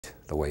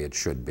the way it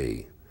should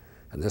be.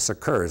 And this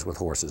occurs with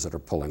horses that are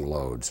pulling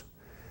loads.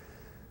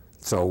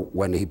 So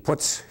when he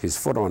puts his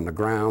foot on the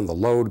ground, the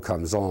load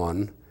comes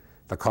on,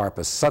 the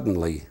carpus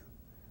suddenly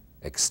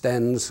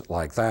extends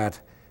like that,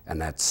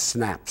 and that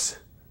snaps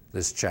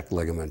this check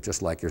ligament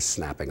just like you're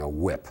snapping a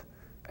whip,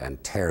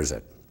 and tears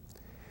it.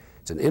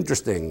 It's an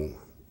interesting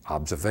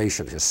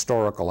observation,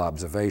 historical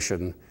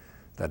observation,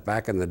 that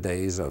back in the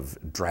days of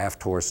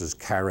draft horses,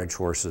 carriage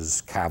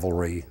horses,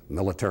 cavalry,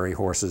 military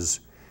horses,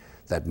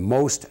 that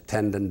most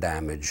tendon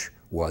damage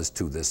was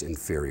to this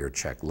inferior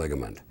check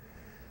ligament.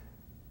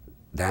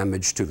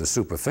 Damage to the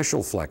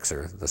superficial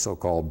flexor, the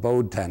so-called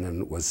bowed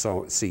tendon, was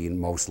seen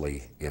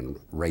mostly in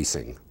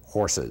racing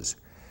horses.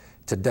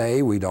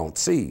 Today, we don't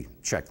see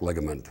check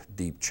ligament,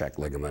 deep check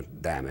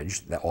ligament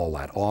damage all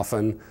that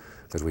often,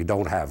 because we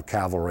don't have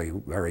cavalry,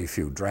 very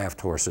few draft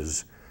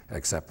horses,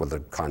 except with the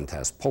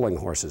contest pulling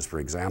horses, for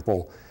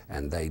example,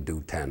 and they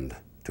do tend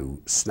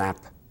to snap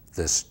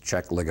this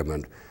check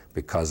ligament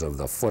because of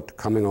the foot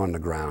coming on the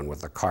ground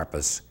with the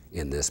carpus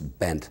in this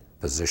bent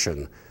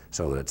position,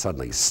 so that it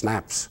suddenly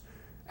snaps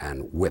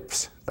and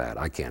whips that.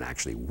 I can't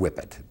actually whip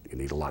it. You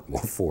need a lot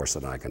more force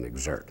than I can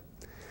exert.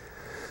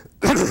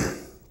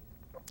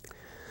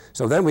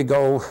 So then we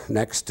go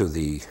next to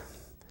the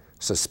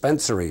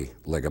suspensory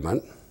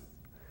ligament,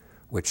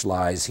 which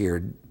lies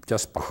here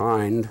just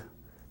behind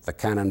the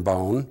cannon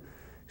bone.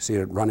 See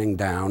it running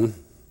down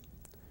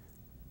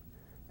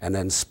and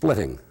then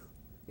splitting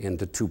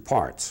into two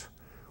parts,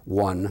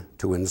 one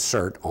to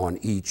insert on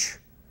each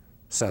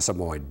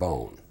sesamoid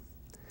bone.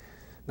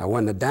 Now,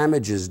 when the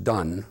damage is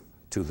done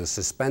to the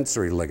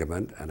suspensory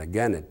ligament, and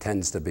again, it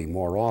tends to be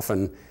more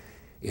often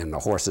in the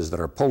horses that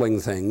are pulling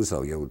things,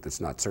 though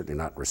it's certainly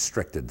not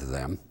restricted to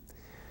them,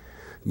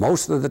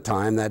 most of the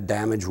time that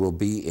damage will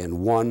be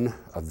in one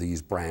of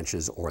these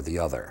branches or the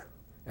other,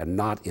 and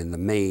not in the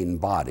main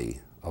body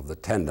of the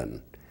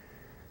tendon.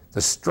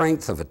 The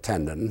strength of a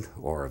tendon,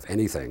 or of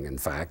anything, in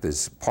fact,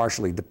 is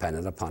partially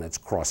dependent upon its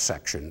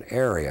cross-section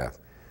area.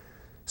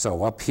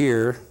 So up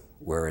here,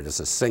 where it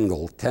is a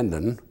single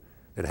tendon,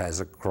 it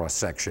has a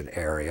cross-section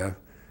area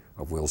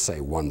of, we'll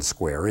say, 1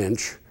 square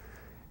inch.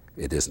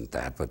 It isn't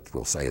that, but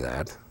we'll say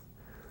that.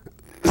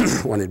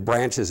 When it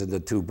branches into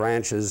two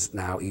branches,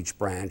 now each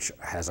branch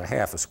has a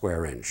half a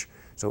square inch.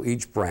 So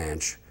each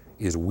branch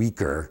is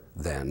weaker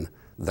than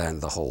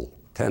the whole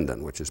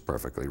tendon, which is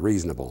perfectly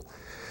reasonable.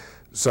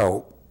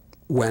 So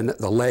when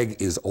the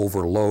leg is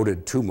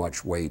overloaded, too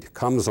much weight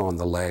comes on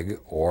the leg,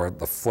 or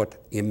the foot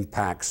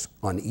impacts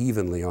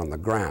unevenly on the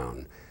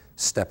ground,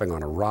 stepping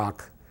on a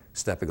rock,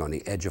 stepping on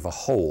the edge of a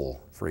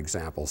hole, for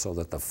example, so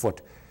that the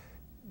foot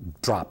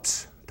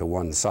drops to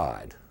one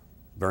side.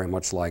 Very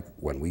much like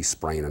when we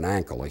sprain an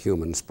ankle. A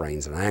human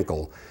sprains an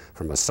ankle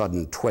from a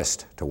sudden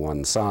twist to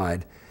one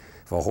side.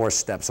 If a horse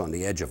steps on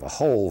the edge of a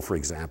hole, for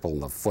example,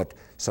 and the foot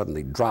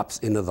suddenly drops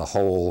into the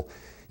hole,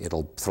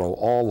 it'll throw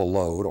all the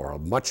load, or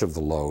much of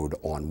the load,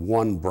 on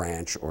one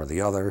branch or the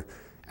other,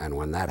 and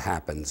when that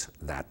happens,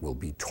 that will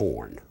be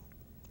torn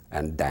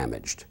and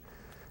damaged.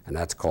 And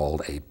that's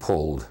called a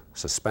pulled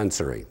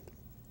suspensory.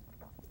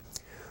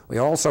 We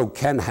also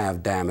can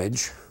have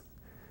damage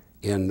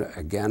in,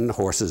 again,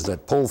 horses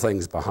that pull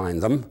things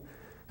behind them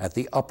at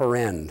the upper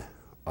end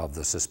of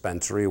the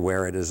suspensory,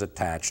 where it is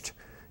attached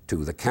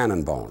to the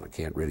cannon bone. I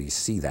can't really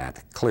see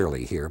that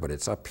clearly here, but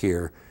it's up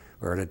here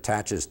where it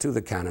attaches to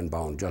the cannon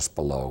bone just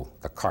below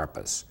the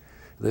carpus.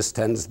 This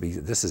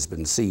has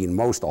been seen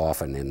most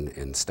often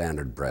in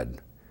standard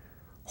bred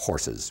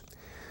horses.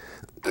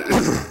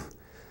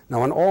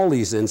 Now, in all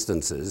these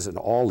instances, in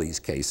all these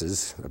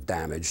cases of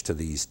damage to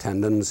these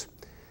tendons,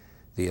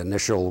 the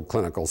initial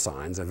clinical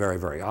signs are very,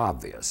 very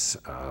obvious.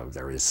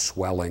 There is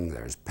swelling,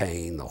 there's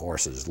pain, the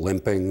horse is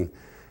limping,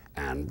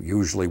 and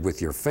usually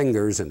with your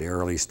fingers in the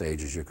early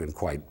stages you can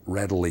quite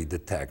readily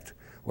detect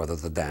whether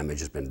the damage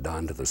has been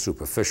done to the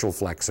superficial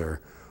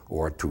flexor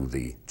or to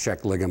the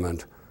check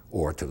ligament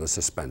or to the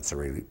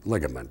suspensory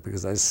ligament,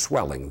 because there's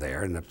swelling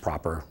there in the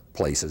proper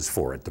places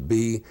for it to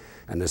be,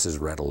 and this is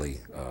readily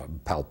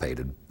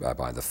palpated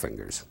by the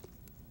fingers.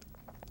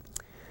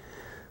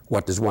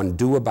 What does one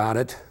do about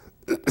it?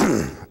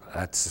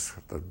 That's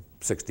the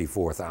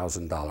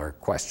 $64,000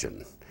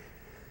 question.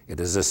 It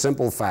is a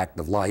simple fact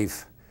of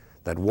life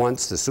that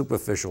once the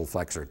superficial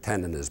flexor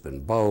tendon has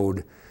been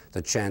bowed,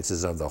 the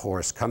chances of the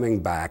horse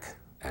coming back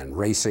and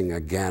racing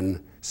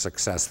again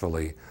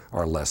successfully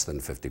are less than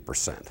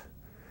 50%.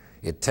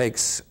 It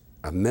takes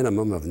a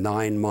minimum of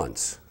 9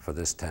 months for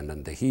this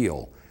tendon to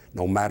heal,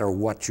 no matter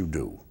what you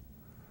do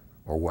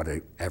or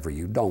whatever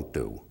you don't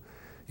do.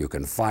 You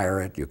can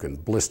fire it, you can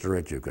blister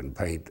it, you can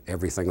paint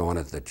everything on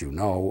it that you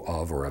know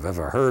of or have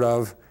ever heard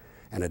of,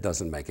 and it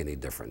doesn't make any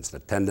difference. The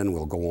tendon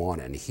will go on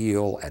and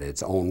heal at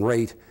its own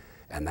rate,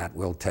 and that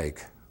will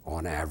take,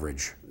 on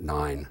average,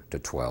 9 to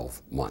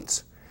 12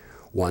 months.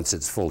 Once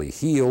it's fully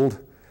healed,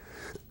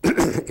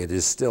 it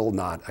is still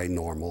not a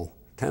normal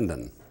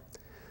tendon,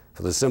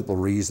 for the simple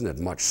reason that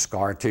much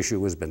scar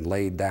tissue has been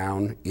laid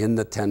down in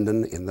the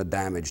tendon, in the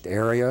damaged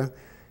area,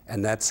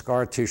 and that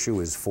scar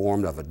tissue is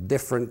formed of a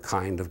different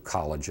kind of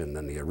collagen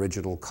than the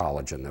original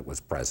collagen that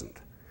was present.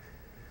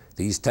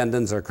 These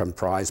tendons are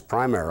comprised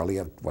primarily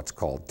of what's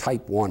called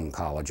type 1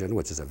 collagen,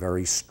 which is a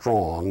very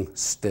strong,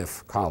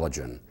 stiff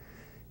collagen.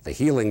 The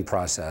healing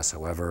process,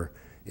 however,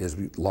 is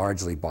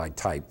largely by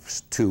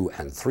types 2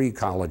 and 3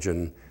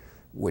 collagen,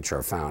 which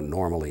are found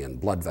normally in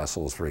blood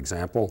vessels, for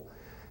example,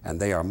 and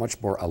they are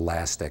much more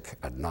elastic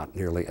and not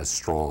nearly as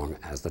strong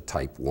as the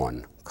type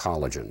 1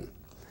 collagen.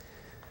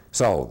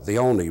 So the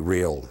only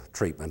real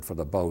treatment for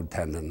the bowed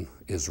tendon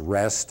is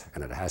rest,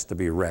 and it has to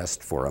be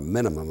rest for a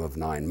minimum of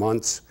 9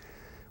 months,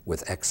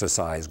 with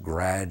exercise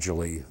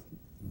gradually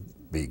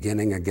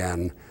beginning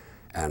again.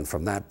 And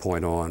from that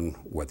point on,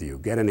 whether you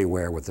get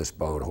anywhere with this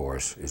bowed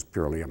horse is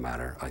purely a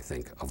matter, I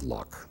think, of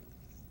luck.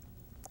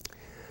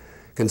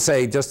 Can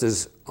say just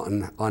as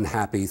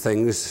unhappy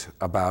things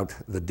about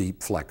the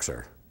deep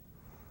flexor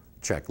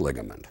check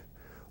ligament.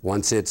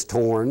 Once it's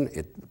torn,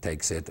 it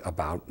takes it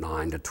about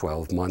 9 to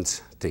 12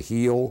 months to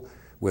heal,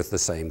 with the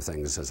same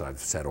things as I've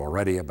said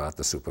already about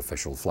the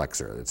superficial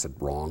flexor. It's a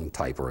wrong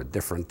type or a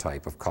different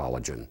type of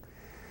collagen.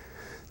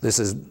 This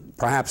is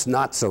perhaps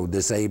not so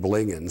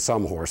disabling in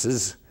some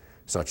horses,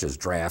 such as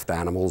draft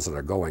animals that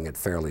are going at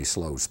fairly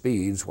slow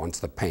speeds. Once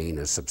the pain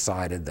has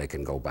subsided, they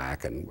can go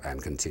back and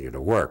continue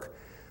to work.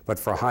 But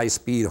for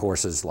high-speed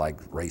horses like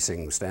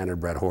racing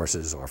standardbred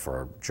horses, or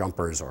for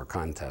jumpers or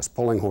contest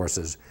pulling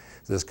horses,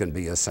 this can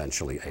be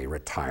essentially a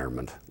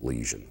retirement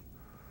lesion.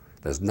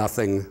 There's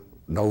nothing,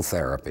 no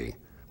therapy,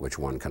 which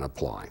one can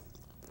apply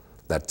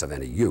that's of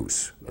any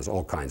use. There's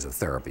all kinds of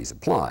therapies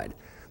applied,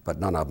 but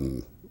none of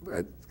them,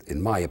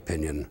 in my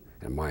opinion,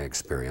 in my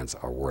experience,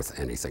 are worth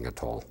anything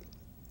at all.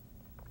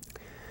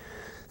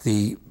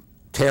 The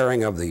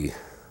tearing of the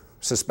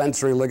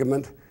suspensory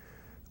ligament,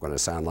 going to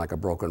sound like a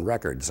broken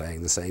record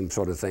saying the same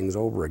sort of things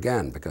over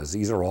again, because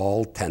these are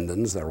all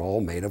tendons, they're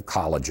all made of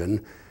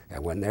collagen,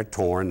 and when they're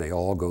torn, they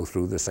all go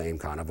through the same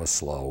kind of a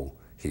slow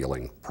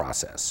healing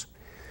process.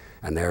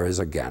 And there is,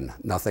 again,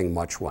 nothing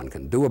much one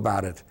can do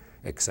about it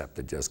except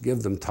to just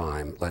give them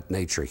time, let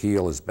nature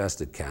heal as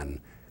best it can,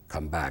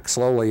 come back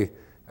slowly,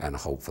 and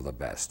hope for the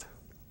best.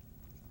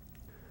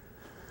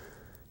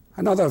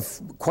 Another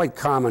quite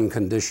common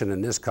condition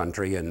in this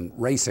country in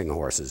racing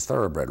horses,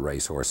 thoroughbred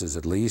race horses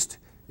at least,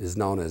 is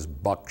known as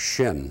buck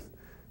shin.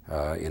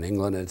 In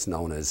England, it's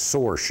known as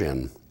sore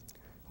shin,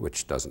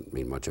 which doesn't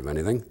mean much of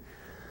anything.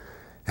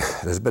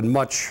 There's been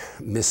much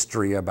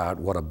mystery about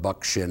what a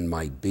buck shin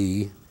might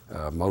be.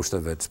 Most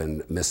of it's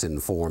been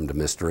misinformed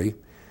mystery.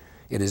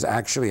 It is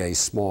actually a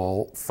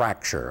small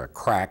fracture, a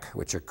crack,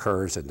 which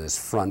occurs in this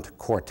front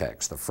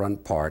cortex, the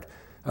front part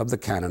of the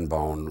cannon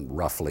bone,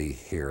 roughly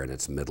here in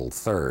its middle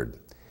third.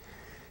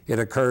 It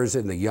occurs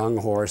in the young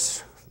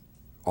horse,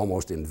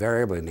 almost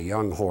invariably in the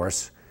young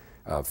horse,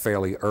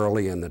 fairly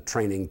early in the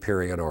training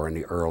period or in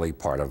the early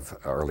part of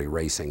early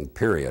racing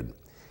period.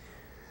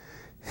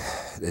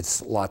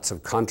 It's lots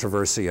of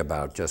controversy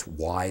about just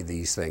why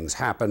these things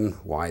happen,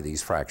 why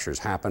these fractures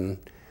happen.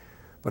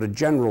 But a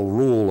general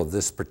rule of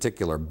this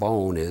particular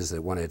bone is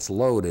that when it's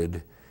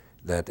loaded,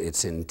 that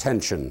it's in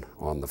tension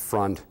on the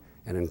front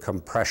and in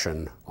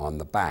compression on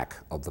the back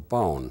of the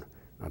bone.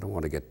 I don't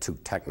want to get too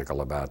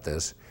technical about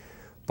this,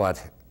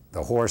 but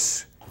the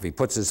horse, if he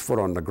puts his foot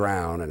on the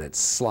ground and it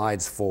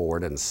slides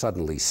forward and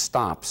suddenly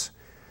stops,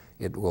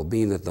 it will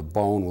mean that the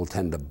bone will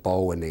tend to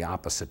bow in the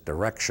opposite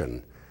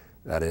direction.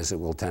 That is, it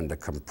will tend to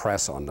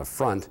compress on the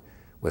front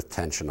with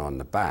tension on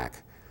the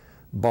back.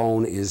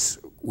 Bone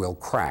will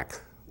crack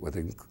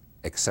with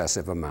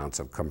excessive amounts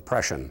of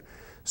compression.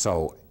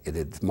 So it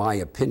is my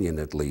opinion,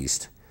 at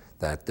least,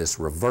 that this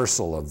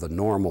reversal of the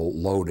normal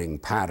loading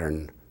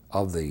pattern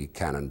of the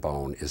cannon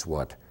bone is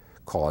what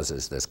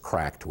causes this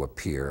crack to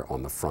appear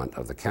on the front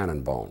of the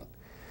cannon bone.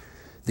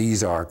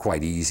 These are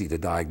quite easy to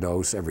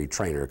diagnose. Every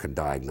trainer can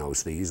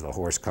diagnose these. The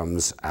horse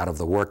comes out of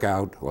the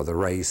workout or the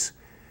race,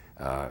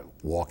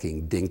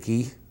 walking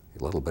dinky,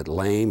 a little bit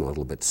lame, a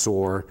little bit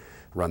sore,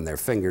 run their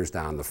fingers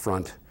down the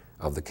front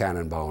of the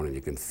cannon bone, and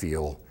you can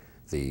feel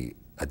the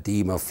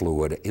edema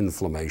fluid,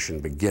 inflammation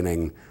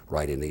beginning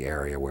right in the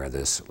area where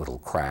this little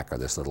crack or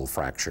this little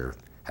fracture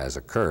has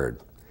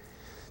occurred.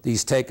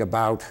 These take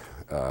about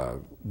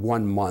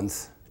 1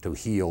 month to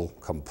heal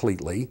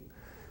completely.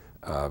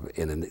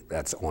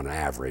 That's on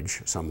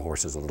average. Some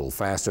horses a little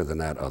faster than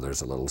that,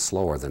 others a little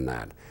slower than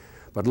that.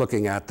 But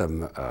looking at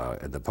them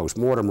at the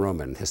post-mortem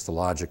room and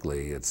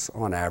histologically, it's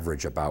on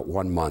average about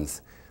 1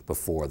 month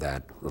before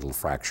that little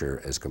fracture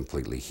is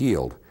completely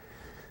healed.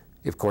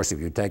 Of course, if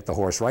you take the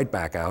horse right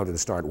back out and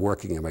start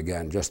working him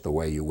again just the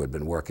way you would have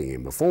been working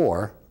him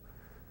before,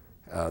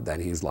 then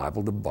he's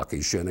liable to buck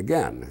his shin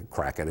again,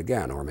 crack it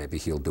again, or maybe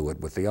he'll do it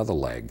with the other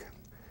leg.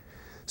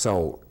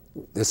 So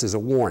this is a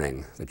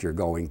warning that you're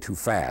going too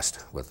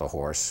fast with the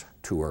horse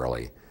too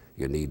early.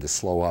 You need to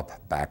slow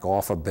up, back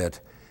off a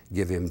bit,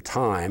 give him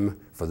time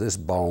for this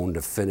bone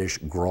to finish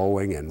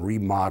growing and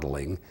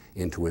remodeling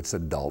into its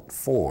adult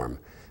form,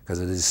 because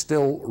it is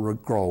still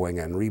growing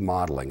and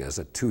remodeling as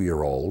a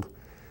 2-year-old,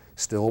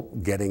 still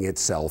getting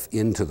itself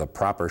into the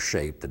proper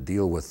shape to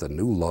deal with the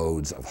new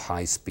loads of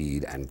high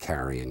speed and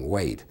carrying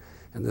weight.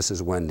 And this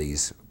is when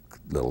these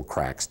little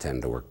cracks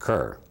tend to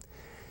occur.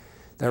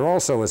 They're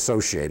also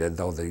associated,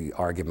 though the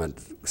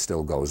argument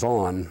still goes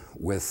on,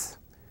 with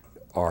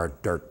our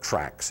dirt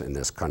tracks in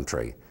this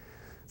country.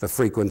 The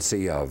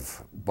frequency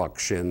of buck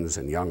shins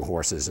in young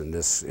horses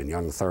in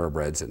young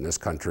thoroughbreds in this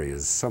country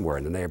is somewhere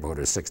in the neighborhood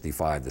of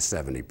 65 to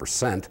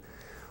 70%,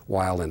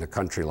 while in a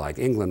country like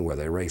England, where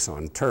they race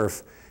on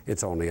turf,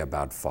 it's only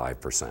about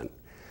 5%.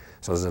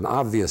 So there's an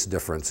obvious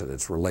difference, and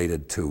it's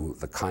related to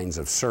the kinds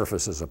of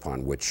surfaces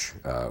upon which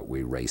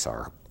we race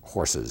our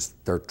horses.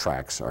 Dirt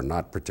tracks are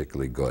not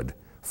particularly good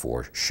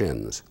for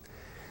shins.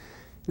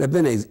 There have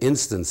been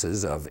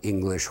instances of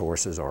English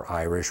horses or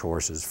Irish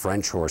horses,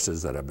 French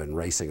horses that have been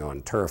racing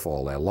on turf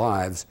all their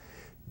lives,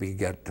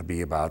 get to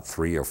be about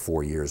 3 or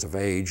 4 years of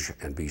age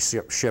and be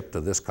shipped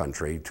to this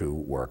country to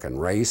work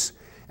and race,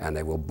 and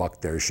they will buck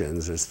their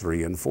shins as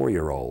 3- and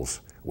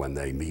 4-year-olds when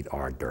they meet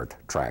our dirt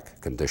track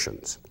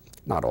conditions.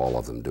 Not all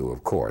of them do,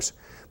 of course,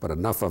 but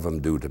enough of them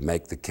do to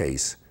make the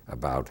case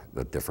about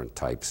the different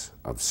types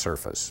of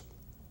surface.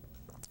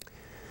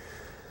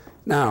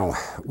 Now,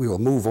 we will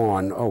move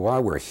on.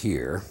 While we're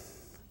here,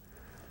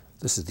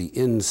 this is the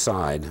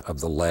inside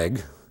of the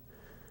leg.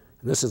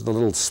 And this is the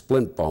little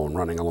splint bone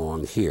running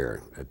along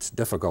here. It's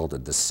difficult to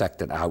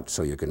dissect it out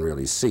so you can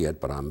really see it,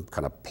 but I'm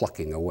kind of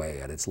plucking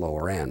away at its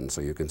lower end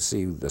so you can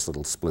see this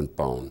little splint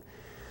bone.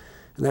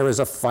 And there is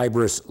a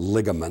fibrous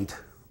ligament,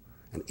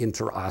 an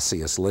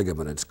interosseous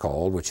ligament it's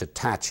called, which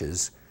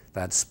attaches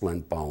that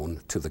splint bone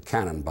to the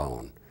cannon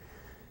bone.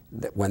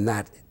 When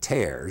that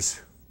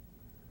tears,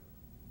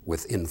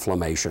 with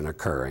inflammation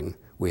occurring,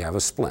 we have a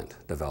splint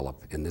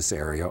develop in this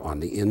area on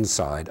the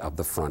inside of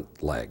the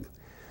front leg.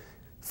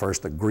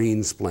 First a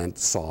green splint,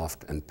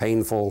 soft and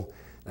painful,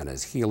 and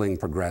as healing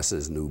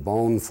progresses, new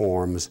bone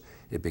forms,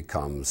 it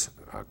becomes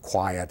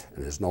quiet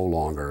and is no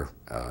longer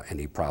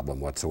any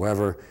problem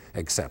whatsoever,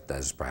 except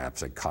as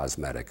perhaps a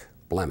cosmetic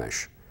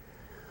blemish.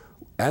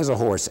 As a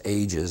horse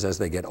ages, as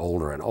they get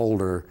older and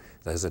older,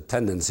 there's a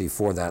tendency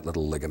for that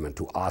little ligament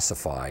to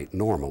ossify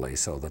normally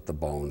so that the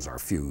bones are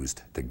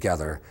fused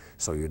together,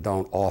 so you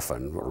don't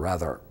often, or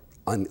rather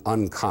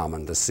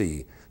uncommon to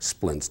see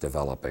splints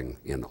developing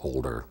in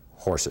older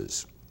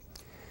horses.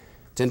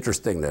 It's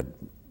interesting that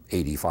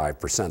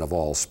 85% of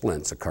all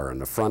splints occur in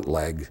the front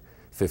leg,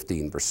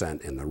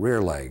 15% in the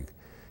rear leg.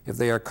 If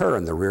they occur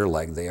in the rear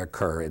leg, they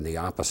occur in the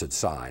opposite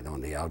side,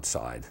 on the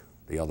outside,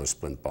 the other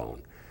splint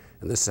bone.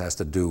 And this has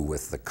to do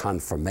with the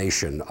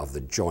conformation of the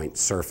joint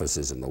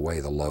surfaces and the way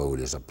the load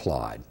is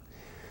applied.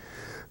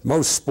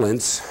 Most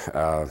splints,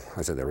 I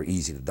said they were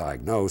easy to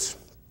diagnose.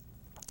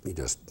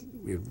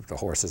 The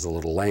horse is a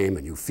little lame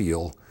and you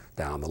feel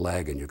down the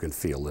leg and you can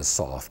feel this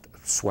soft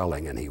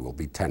swelling and he will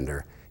be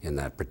tender in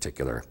that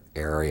particular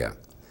area.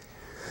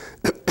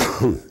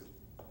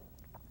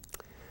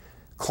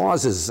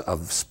 Causes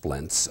of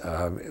splints,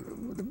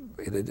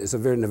 it is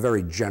in a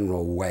very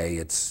general way,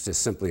 it's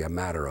just simply a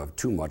matter of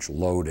too much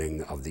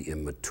loading of the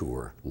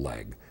immature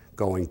leg,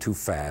 going too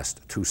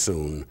fast, too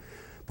soon,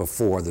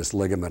 before this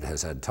ligament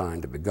has had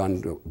time to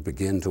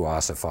begin to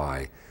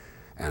ossify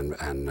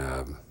and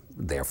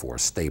therefore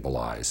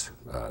stabilize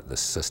the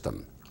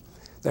system.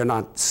 They're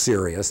not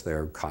serious,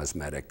 they're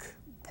cosmetic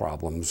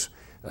problems.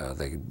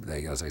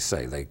 They, as I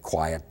say, they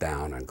quiet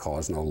down and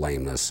cause no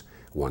lameness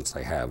once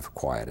they have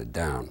quieted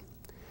down.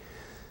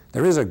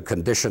 There is a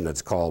condition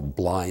that's called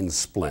blind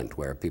splint,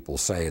 where people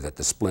say that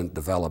the splint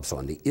develops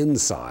on the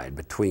inside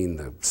between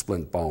the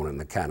splint bone and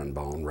the cannon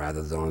bone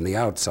rather than on the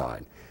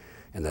outside,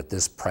 and that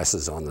this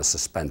presses on the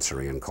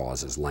suspensory and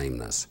causes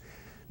lameness.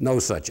 No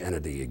such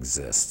entity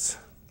exists.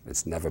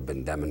 It's never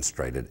been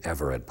demonstrated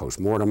ever at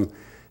postmortem,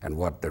 and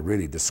what they're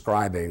really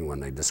describing when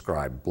they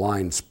describe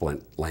blind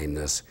splint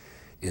lameness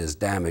is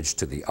damage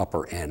to the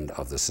upper end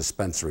of the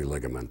suspensory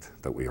ligament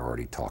that we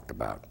already talked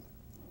about.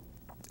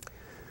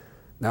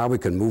 Now we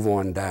can move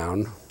on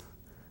down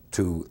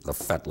to the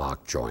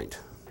fetlock joint.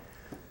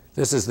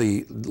 This is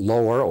the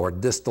lower or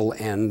distal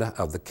end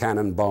of the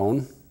cannon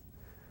bone,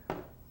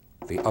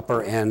 the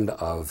upper end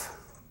of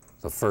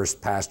the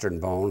first pastern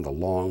bone, the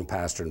long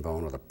pastern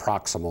bone, or the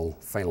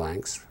proximal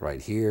phalanx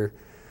right here.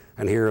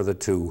 And here are the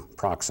two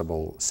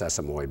proximal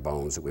sesamoid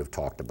bones that we've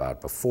talked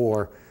about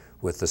before,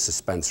 with the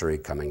suspensory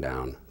coming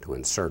down to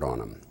insert on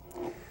them.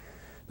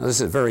 Now this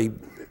is a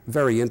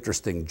very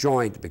interesting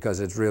joint because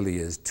it really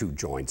is two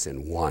joints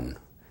in one.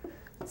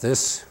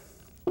 This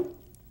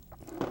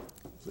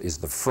is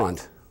the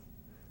front,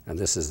 and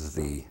this is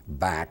the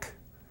back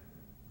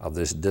of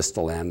this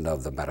distal end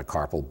of the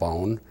metacarpal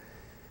bone.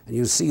 And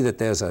you see that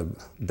there's a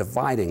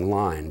dividing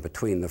line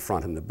between the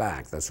front and the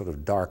back, that sort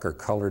of darker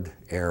colored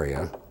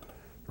area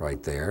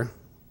right there.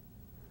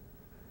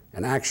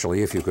 And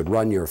actually, if you could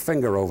run your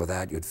finger over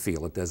that, you'd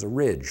feel that there's a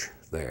ridge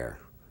there.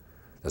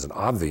 There's an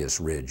obvious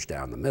ridge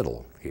down the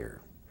middle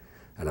here,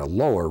 and a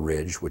lower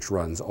ridge which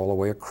runs all the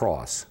way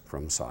across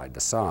from side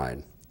to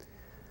side.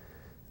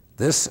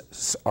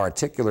 This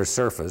articular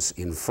surface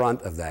in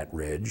front of that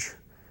ridge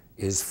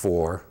is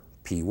for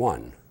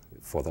P1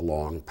 for the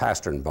long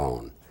pastern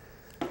bone.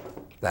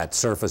 That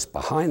surface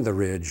behind the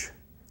ridge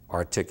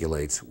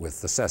articulates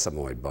with the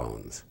sesamoid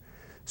bones.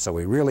 So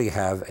we really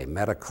have a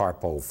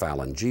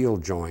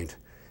metacarpophalangeal joint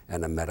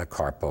and a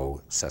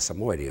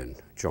metacarposesamoidean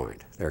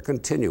joint. They're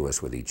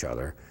continuous with each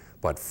other,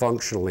 but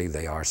functionally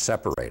they are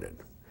separated.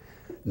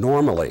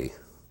 Normally,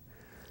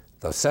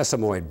 the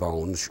sesamoid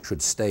bones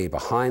should stay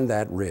behind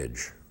that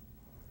ridge.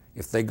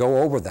 If they go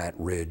over that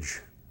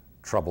ridge,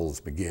 troubles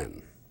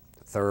begin.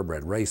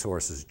 Thoroughbred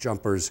racehorses,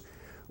 jumpers,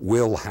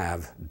 will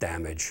have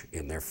damage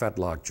in their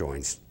fetlock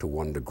joints to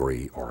one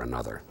degree or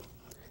another.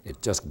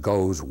 It just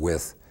goes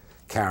with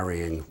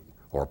carrying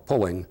or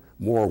pulling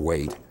more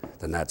weight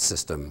than that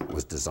system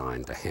was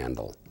designed to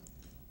handle.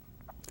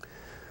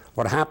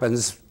 What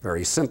happens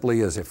very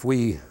simply is if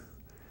we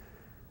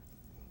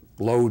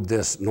load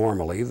this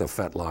normally, the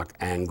fetlock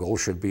angle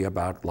should be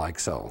about like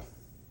so.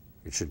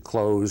 It should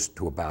close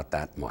to about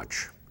that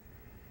much.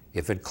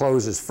 If it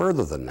closes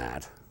further than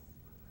that,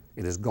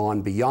 it has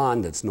gone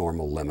beyond its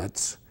normal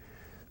limits.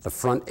 The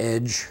front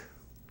edge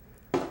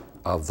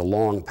of the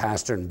long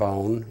pastern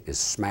bone is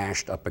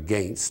smashed up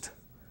against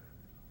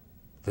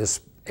this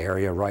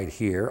area right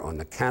here on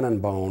the cannon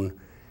bone,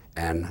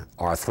 and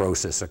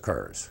arthrosis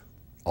occurs.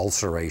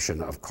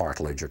 Ulceration of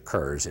cartilage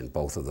occurs in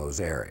both of those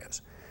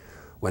areas.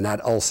 When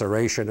that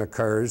ulceration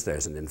occurs,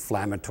 there's an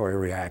inflammatory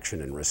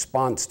reaction in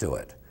response to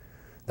it.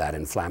 That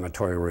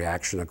inflammatory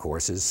reaction, of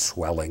course, is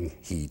swelling,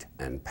 heat,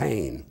 and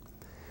pain.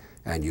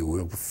 And you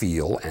will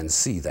feel and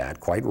see that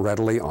quite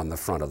readily on the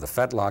front of the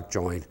fetlock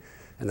joint,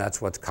 and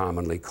that's what's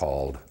commonly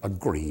called a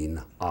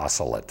green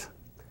ocelot.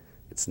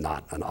 It's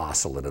not an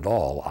ocelot at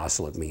all.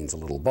 Ocelot means a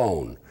little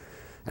bone,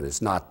 and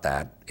it's not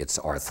that. It's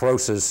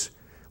arthrosis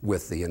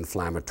with the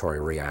inflammatory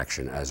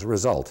reaction as a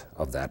result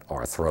of that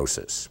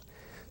arthrosis.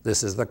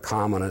 This is the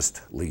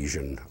commonest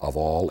lesion of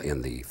all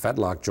in the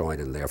fetlock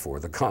joint, and therefore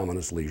the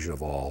commonest lesion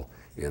of all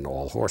in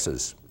all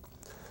horses.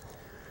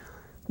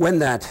 When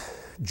that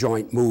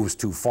joint moves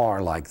too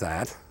far like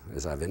that,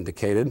 as I've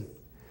indicated,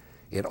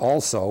 it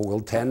also will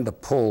tend to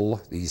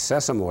pull these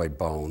sesamoid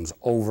bones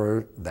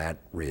over that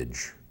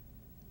ridge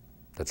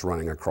that's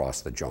running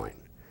across the joint.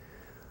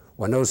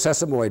 When those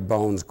sesamoid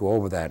bones go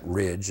over that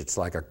ridge, it's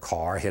like a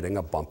car hitting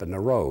a bump in the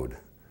road.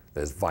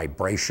 There's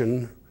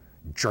vibration,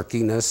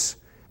 jerkiness,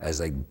 as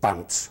they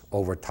bounce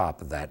over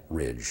top of that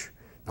ridge.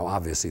 Now,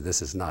 obviously,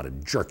 this is not a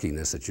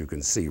jerkiness that you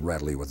can see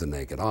readily with the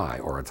naked eye,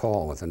 or at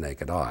all with the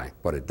naked eye,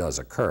 but it does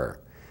occur.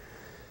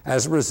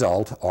 As a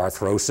result,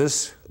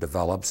 arthrosis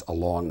develops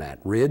along that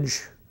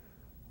ridge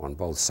on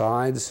both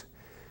sides,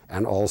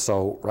 and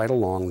also right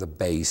along the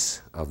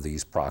base of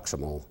these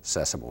proximal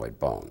sesamoid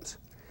bones.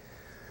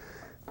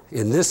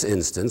 In this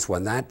instance,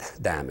 when that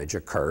damage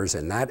occurs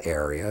in that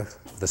area,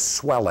 the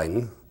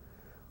swelling,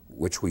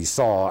 which we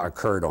saw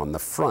occurred on the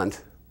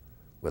front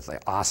with the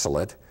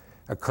ocelot,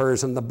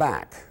 occurs in the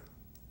back,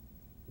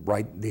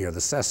 right near the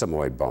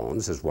sesamoid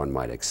bones, as one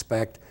might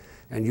expect,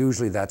 and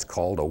usually that's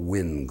called a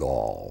wind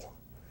gall.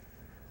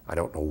 I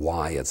don't know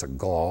why it's a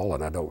gall,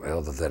 and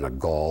other than a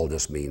gall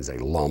just means a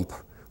lump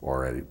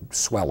or a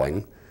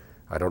swelling.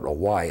 I don't know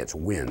why it's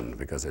wind,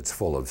 because it's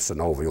full of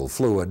synovial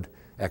fluid,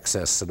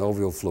 excess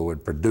synovial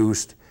fluid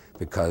produced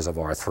because of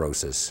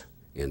arthrosis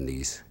in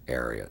these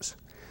areas.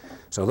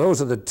 So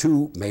those are the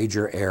two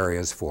major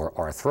areas for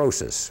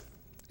arthrosis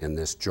in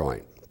this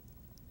joint.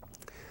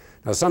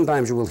 Now,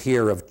 sometimes you will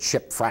hear of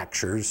chip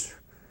fractures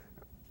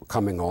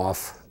coming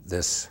off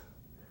this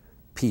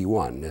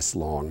P1, this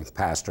long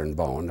pastern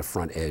bone, the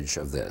front edge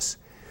of this.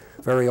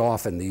 Very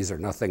often these are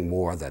nothing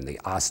more than the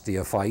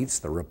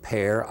osteophytes, the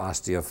repair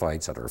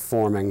osteophytes that are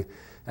forming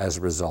as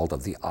a result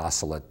of the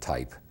ocelot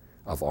type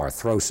of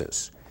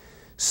arthrosis.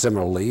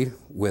 Similarly,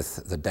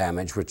 with the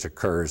damage which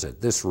occurs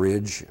at this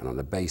ridge and on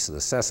the base of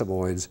the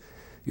sesamoids,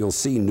 you'll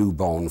see new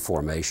bone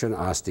formation,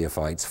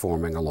 osteophytes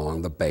forming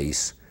along the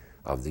base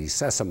of these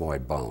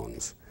sesamoid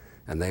bones,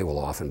 and they will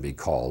often be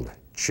called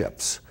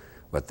chips,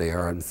 but they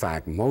are in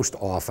fact most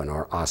often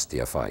are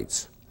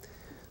osteophytes.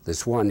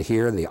 This one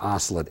here in the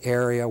ocelot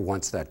area,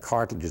 once that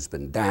cartilage has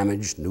been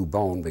damaged, new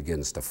bone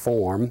begins to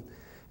form,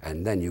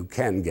 and then you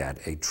can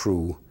get a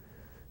true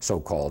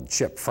so-called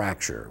chip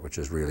fracture, which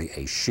is really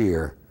a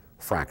shear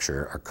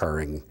fracture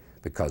occurring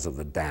because of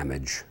the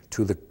damage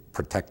to the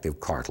protective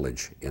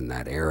cartilage in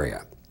that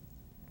area.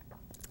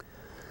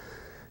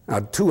 Now,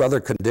 two other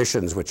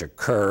conditions which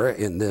occur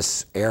in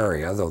this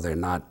area, though they're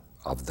not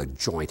of the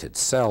joint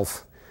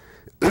itself,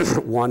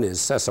 one is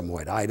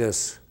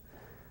sesamoiditis,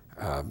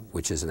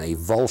 which is an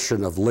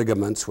avulsion of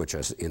ligaments which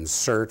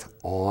insert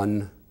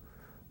on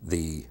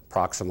the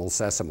proximal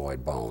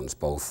sesamoid bones,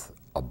 both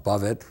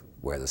above it,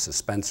 where the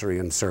suspensory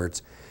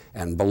inserts,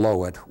 and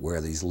below it,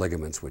 where these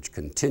ligaments which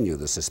continue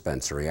the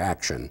suspensory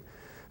action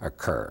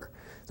occur.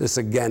 This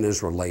again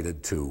is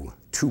related to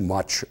too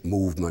much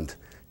movement,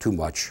 too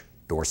much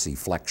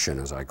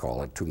dorsiflexion, as I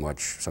call it, too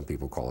much, some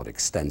people call it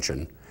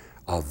extension,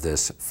 of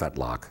this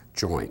fetlock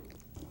joint.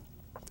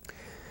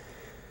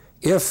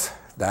 If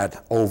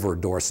that over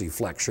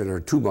dorsiflexion or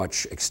too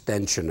much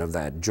extension of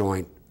that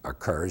joint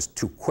occurs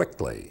too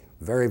quickly,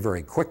 very,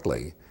 very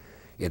quickly,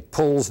 it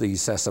pulls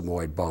these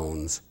sesamoid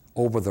bones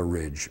over the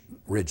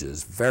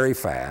ridges very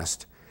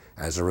fast.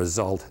 As a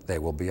result,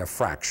 there will be a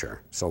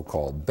fracture,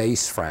 so-called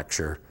base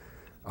fracture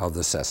of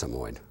the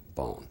sesamoid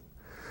bone.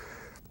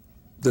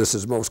 This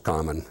is most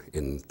common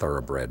in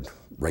thoroughbred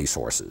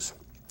racehorses.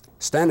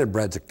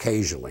 Standardbreds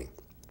occasionally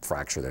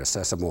fracture their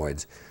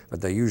sesamoids, but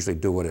they usually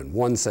do it in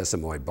one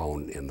sesamoid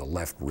bone in the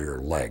left rear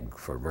leg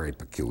for very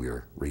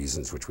peculiar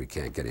reasons which we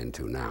can't get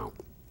into now.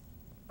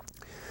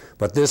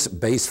 But this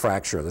base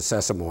fracture of the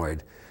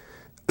sesamoid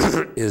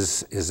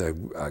is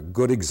a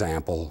good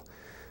example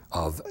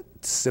of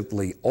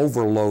simply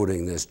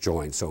overloading this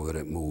joint so that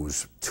it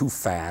moves too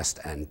fast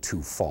and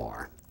too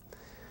far.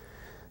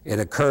 It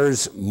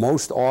occurs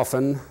most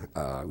often,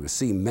 we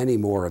see many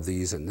more of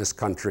these in this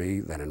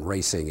country than in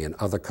racing in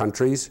other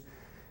countries,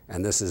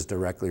 and this is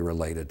directly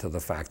related to the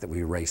fact that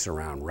we race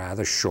around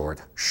rather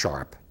short,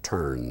 sharp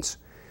turns.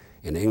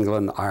 In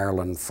England,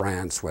 Ireland,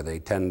 France, where they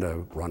tend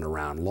to run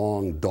around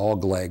long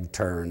dogleg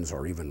turns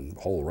or even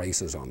whole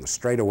races on the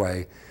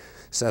straightaway,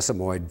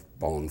 sesamoid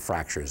bone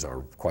fractures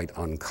are quite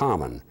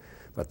uncommon,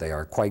 but they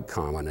are quite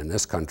common in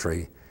this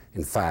country.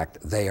 In fact,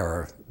 they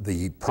are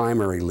the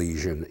primary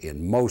lesion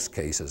in most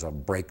cases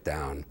of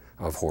breakdown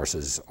of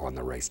horses on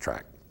the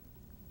racetrack.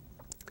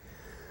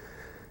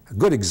 A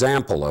good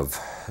example of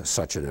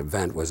such an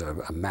event was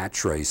a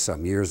match race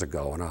some years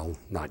ago, and I'll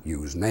not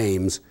use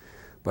names,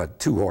 but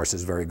two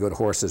horses, very good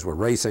horses, were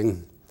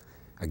racing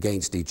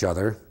against each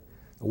other.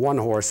 The one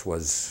horse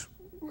was,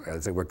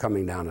 as they were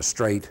coming down a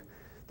straight,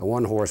 the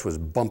one horse was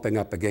bumping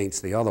up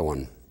against the other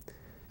one.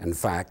 In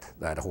fact,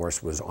 that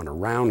horse was on a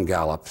round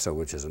gallop, so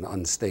which is an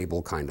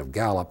unstable kind of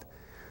gallop.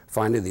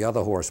 Finally, the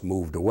other horse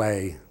moved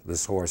away.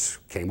 This horse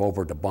came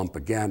over to bump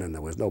again, and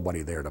there was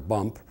nobody there to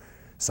bump,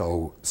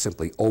 so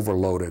simply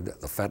overloaded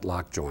the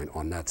fetlock joint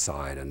on that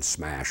side and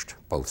smashed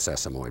both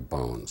sesamoid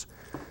bones.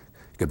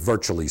 You could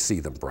virtually see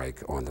them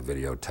break on the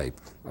videotape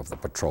of the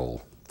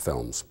patrol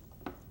films.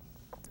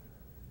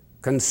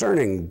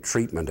 Concerning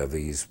treatment of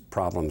these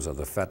problems of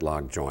the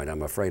fetlock joint,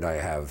 I'm afraid I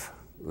have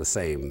the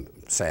same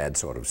sad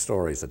sort of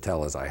stories to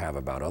tell as I have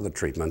about other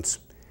treatments.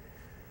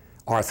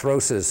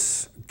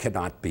 Arthrosis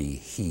cannot be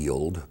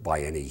healed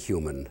by any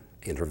human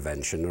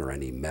intervention or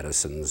any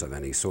medicines of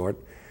any sort.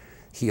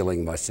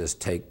 Healing must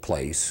just take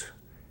place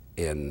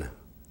in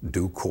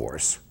due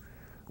course,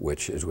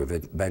 which, as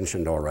we've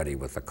mentioned already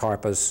with the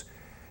carpus,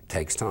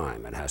 takes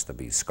time. It has to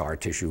be scar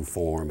tissue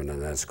formed, and then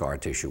that scar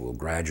tissue will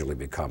gradually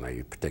become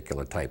a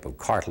particular type of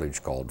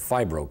cartilage called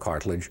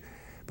fibrocartilage,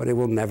 but it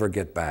will never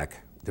get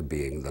back to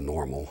being the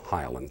normal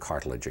hyaline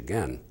cartilage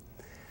again.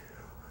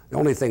 The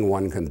only thing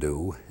one can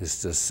do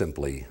is just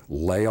simply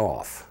lay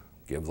off,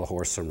 give the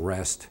horse some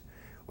rest.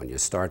 When you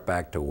start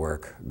back to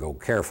work, go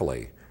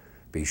carefully.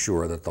 Be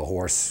sure that the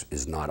horse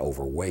is not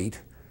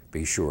overweight.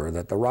 Be sure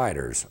that the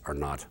riders are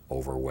not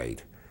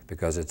overweight,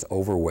 because its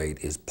overweight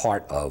is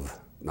part of,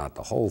 not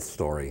the whole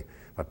story,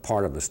 but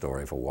part of the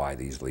story for why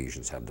these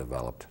lesions have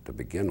developed to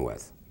begin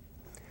with.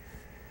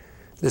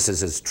 This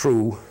is as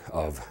true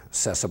of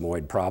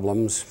sesamoid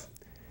problems.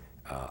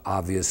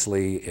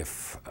 Obviously,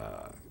 if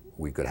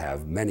we could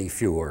have many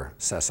fewer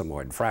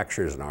sesamoid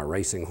fractures in our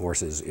racing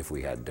horses if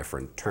we had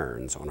different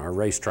turns on our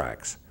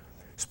racetracks,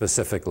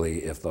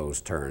 specifically if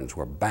those turns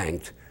were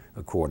banked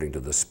according to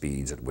the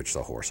speeds at which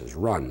the horses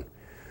run.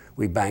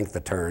 We bank the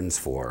turns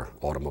for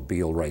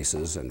automobile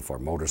races and for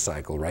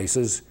motorcycle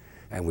races,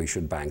 and we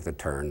should bank the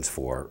turns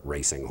for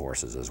racing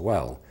horses as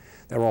well.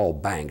 They're all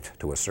banked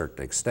to a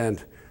certain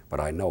extent, but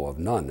I know of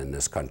none in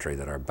this country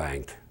that are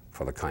banked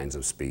for the kinds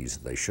of speeds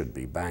that they should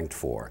be banked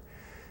for.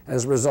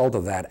 As a result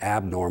of that,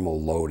 abnormal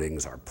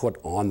loadings are put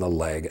on the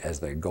leg as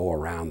they go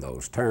around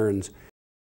those turns,